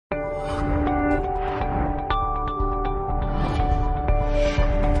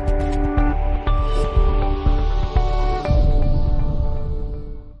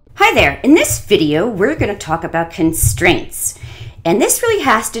Hi there. In this video, we're going to talk about constraints. And this really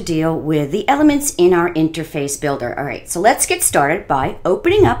has to deal with the elements in our interface builder. All right, so let's get started by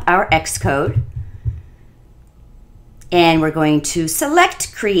opening up our Xcode. And we're going to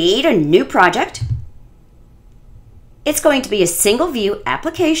select Create a New Project. It's going to be a single view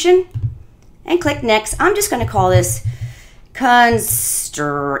application. And click Next. I'm just going to call this Constraints.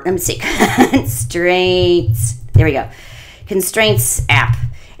 There we go. Constraints app.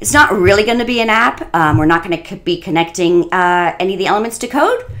 It's not really going to be an app. We're not going to be connecting any of the elements to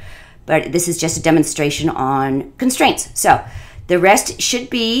code, but this is just a demonstration on constraints. So the rest should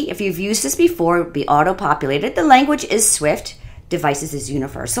be, if you've used this before, be auto-populated. The language is Swift, devices is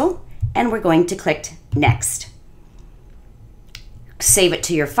universal, and we're going to click Next. Save it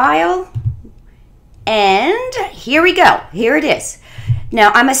to your file, and here we go. Here it is.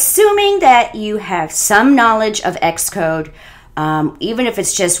 Now, I'm assuming that you have some knowledge of Xcode, even if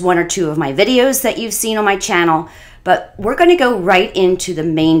it's just one or two of my videos that you've seen on my channel, but we're going to go right into the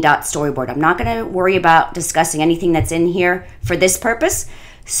main.storyboard. I'm not going to worry about discussing anything that's in here for this purpose.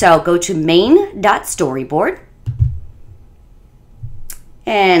 So go to main.storyboard.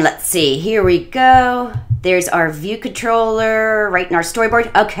 And let's see, here we go. There's our view controller right in our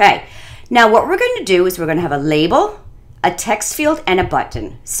storyboard. Okay, now what we're going to do is we're going to have a label, a text field, and a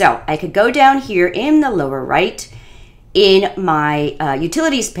button. So I could go down here in the lower right in my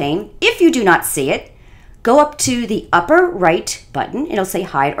utilities pane. If you do not see it, go up to the upper right button. It'll say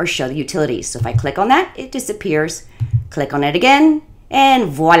hide or show the utilities. So if I click on that, it disappears. Click on it again, and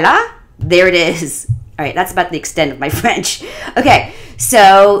voila, there it is. All right, that's about the extent of my French. Okay,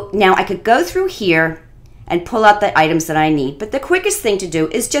 so now I could go through here and pull out the items that I need, but the quickest thing to do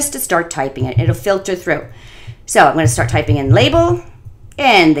is just to start typing it. It'll filter through. So I'm going to start typing in label,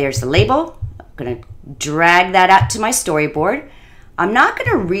 and there's the label. I'm going to drag that out to my storyboard. I'm not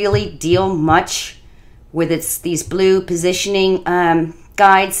going to really deal much with these blue positioning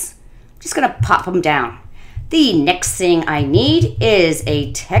guides. I'm just going to pop them down. The next thing I need is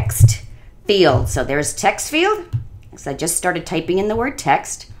a text field. So there's text field. So I just started typing in the word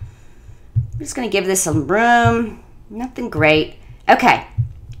text. I'm just going to give this some room. Nothing great. Okay.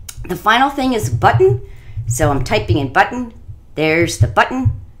 The final thing is button. So I'm typing in button. There's the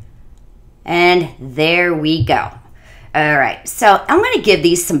button. And there we go. All right, so I'm going to give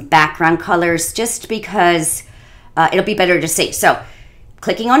these some background colors just because it'll be better to see. So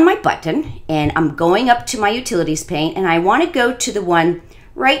clicking on my button, and I'm going up to my utilities pane, and I want to go to the one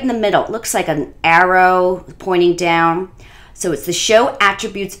right in the middle. It looks like an arrow pointing down. So it's the Show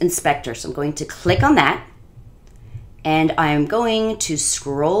Attributes Inspector. So I'm going to click on that, and I'm going to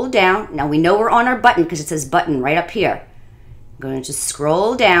scroll down. Now we know we're on our button because it says button right up here. I'm going to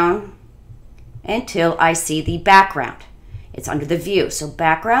scroll down until I see the background. It's under the view. So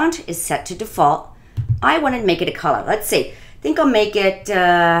background is set to default. I want to make it a color. Let's see. I think I'll make it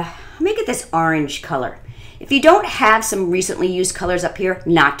this orange color. If you don't have some recently used colors up here,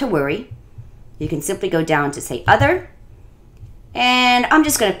 not to worry. You can simply go down to say other. And I'm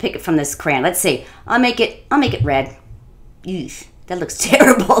just going to pick it from this crayon. Let's see. I'll make it red. Eesh, that looks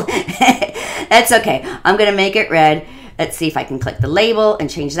terrible. That's okay. I'm going to make it red. Let's see if I can click the label and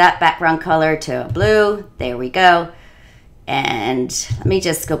change that background color to blue. There we go. And let me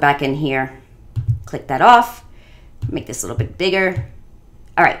just go back in here. Click that off. Make this a little bit bigger.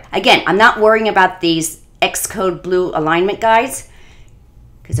 All right. Again, I'm not worrying about these Xcode blue alignment guides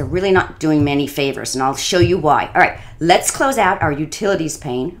because they're really not doing me any favors, and I'll show you why. All right. Let's close out our utilities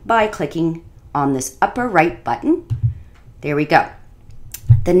pane by clicking on this upper right button. There we go.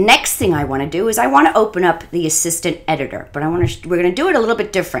 The next thing I want to do is I want to open up the assistant editor, but we're going to do it a little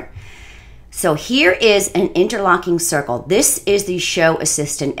bit different. So here is an interlocking circle. This is the Show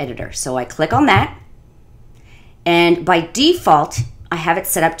Assistant Editor. So I click on that, and by default, I have it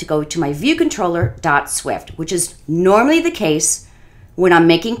set up to go to my viewcontroller.swift, which is normally the case when I'm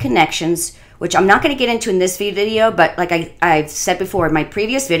making connections, which I'm not going to get into in this video, but like I've said before in my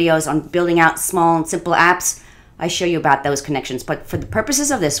previous videos on building out small and simple apps, I show you about those connections. But for the purposes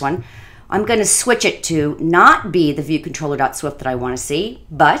of this one, I'm going to switch it to not be the viewcontroller.swift that I want to see,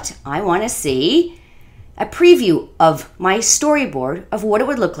 but I want to see a preview of my storyboard of what it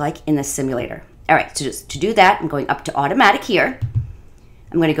would look like in the simulator. All right, so to do that, I'm going up to automatic here.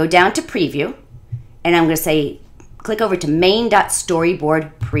 I'm going to go down to preview, and I'm going to say, click over to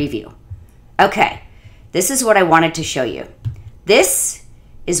main.storyboard preview. Okay, this is what I wanted to show you. This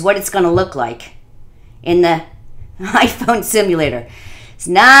is what it's going to look like in the iPhone simulator. It's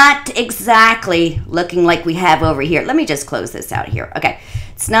not exactly looking like we have over here. Let me just close this out here. Okay,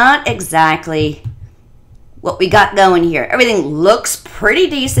 it's not exactly what we got going here. Everything looks pretty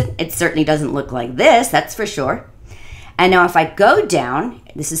decent. It certainly doesn't look like this, that's for sure. And now if I go down,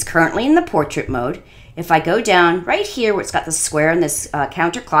 this is currently in the portrait mode. If I go down right here where it's got the square and this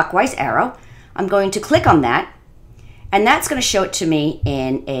counterclockwise arrow, I'm going to click on that, and that's going to show it to me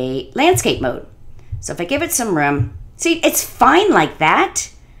in a landscape mode. So if I give it some room, see, it's fine like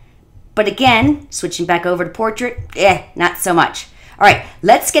that. But again, switching back over to portrait, not so much. All right,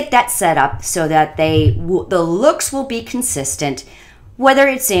 let's get that set up so that the looks will be consistent, whether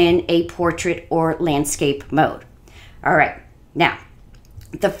it's in a portrait or landscape mode. All right, now,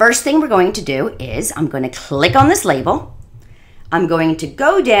 the first thing we're going to do is I'm going to click on this label. I'm going to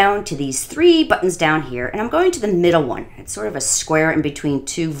go down to these 3 buttons down here, and I'm going to the middle one. It's sort of a square in between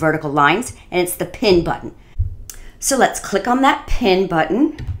 2 vertical lines, and it's the pin button. So let's click on that pin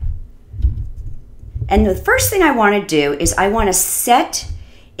button. And the first thing I want to do is I want to set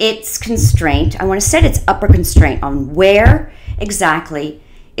its constraint. I want to set its upper constraint on where exactly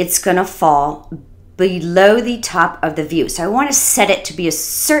it's going to fall below the top of the view. So I want to set it to be a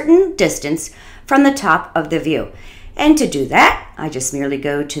certain distance from the top of the view. And to do that, I just merely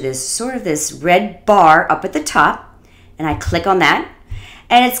go to this red bar up at the top, and I click on that,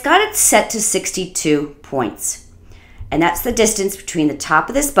 and it's got it set to 62 points. And that's the distance between the top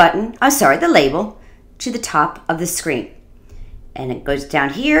of this button, the label, to the top of the screen. And it goes down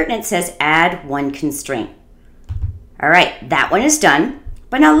here and it says add 1 constraint. All right, that one is done.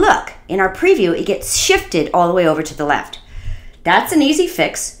 But now look, in our preview, it gets shifted all the way over to the left. That's an easy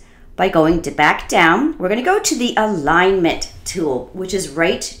fix by going to back down. We're gonna go to the alignment tool, which is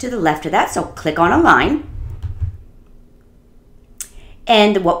right to the left of that. So click on align.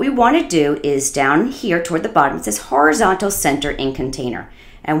 And what we wanna do is down here toward the bottom, it says horizontal center in container.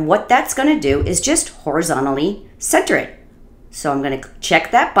 And what that's going to do is just horizontally center it. So I'm going to check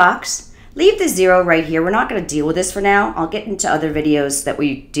that box, leave the 0 right here. We're not going to deal with this for now. I'll get into other videos that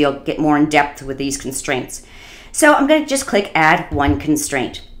we get more in depth with these constraints. So I'm going to just click add 1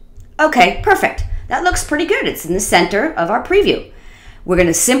 constraint. Okay, perfect. That looks pretty good. It's in the center of our preview. We're going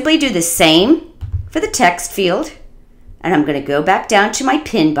to simply do the same for the text field. And I'm going to go back down to my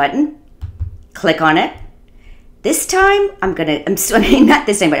pin button, click on it. This time, I'm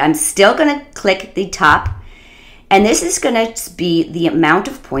still gonna click the top, and this is gonna be the amount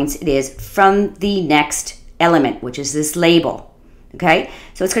of points it is from the next element, which is this label, okay?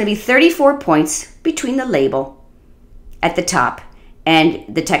 So it's gonna be 34 points between the label at the top and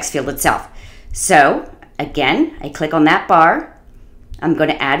the text field itself. So again, I click on that bar, I'm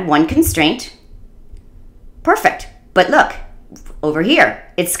gonna add 1 constraint. Perfect, but look, over here,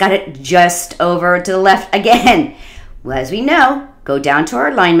 it's got it just over to the left again. Well, as we know, go down to our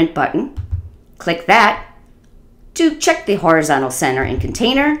alignment button, click that to check the horizontal center in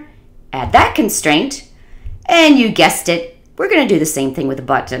container, add that constraint, and you guessed it, we're going to do the same thing with the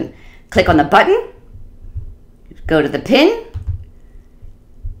button. Click on the button, go to the pin,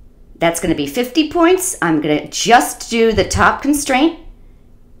 that's going to be 50 points. I'm going to just do the top constraint,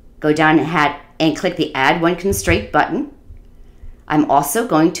 go down and click the add 1 constraint button. I'm also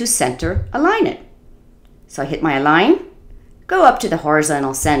going to center align it. So I hit my align, go up to the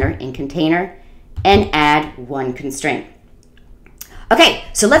horizontal center in container, and add 1 constraint. Okay,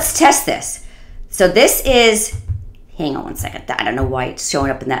 so let's test this. So this is, hang on one second, I don't know why it's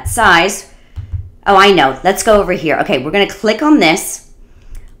showing up in that size. Oh, I know, let's go over here. Okay, we're gonna click on this.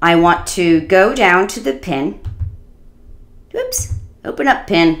 I want to go down to the pin. Oops, open up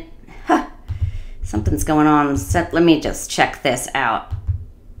pin. Something's going on. So let me just check this out.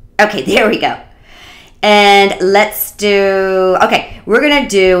 Okay, there we go. And let's do, okay, we're gonna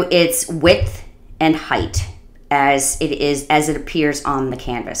do its width and height as it appears on the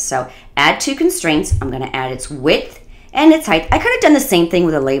canvas. So add 2 constraints. I'm gonna add its width and its height. I could have done the same thing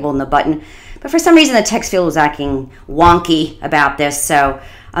with a label and the button, but for some reason the text field was acting wonky about this. So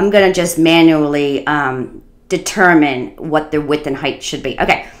I'm gonna just manually determine what the width and height should be.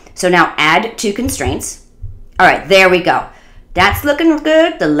 Okay. So now add 2 constraints. All right, there we go. That's looking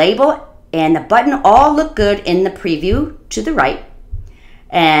good. The label and the button all look good in the preview to the right.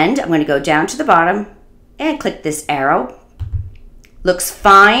 And I'm going to go down to the bottom and click this arrow. Looks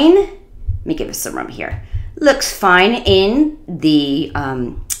fine. Let me give it some room here. Looks fine in the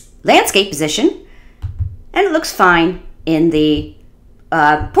landscape position, and it looks fine in the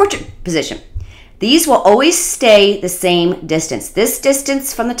portrait position. These will always stay the same distance. This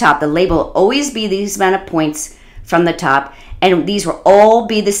distance from the top, the label will always be these amount of points from the top, and these will all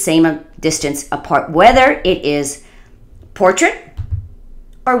be the same distance apart, whether it is portrait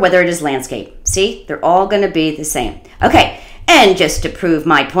or whether it is landscape. See, they're all gonna be the same. Okay, and just to prove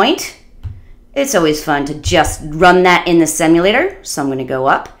my point, It's always fun to just run that in the simulator. So I'm going to go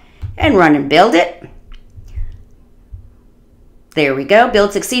up and run and build it. There we go.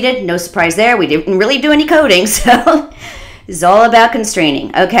 Build succeeded. No surprise there. We didn't really do any coding, so this is all about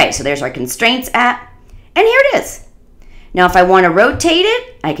constraining. Okay, so there's our constraints app, and here it is. Now, if I want to rotate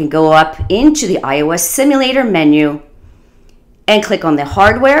it, I can go up into the iOS simulator menu and click on the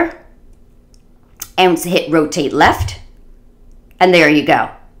hardware and hit rotate left, and there you go.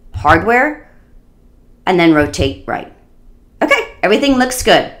 Hardware, and then rotate right. Okay, everything looks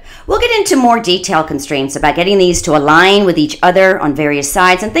good. We'll get into more detailed constraints about getting these to align with each other on various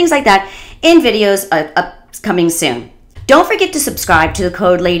sides and things like that in videos upcoming soon. Don't forget to subscribe to the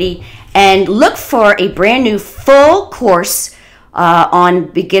Code Lady and look for a brand new full course on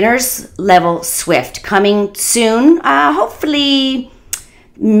beginners level Swift coming soon, hopefully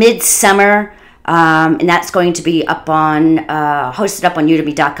midsummer, and that's going to be up on hosted up on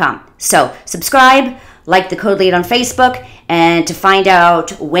udemy.com. So subscribe, like the Code Lady on Facebook, and to find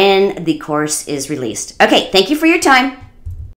out when the course is released. Okay, thank you for your time.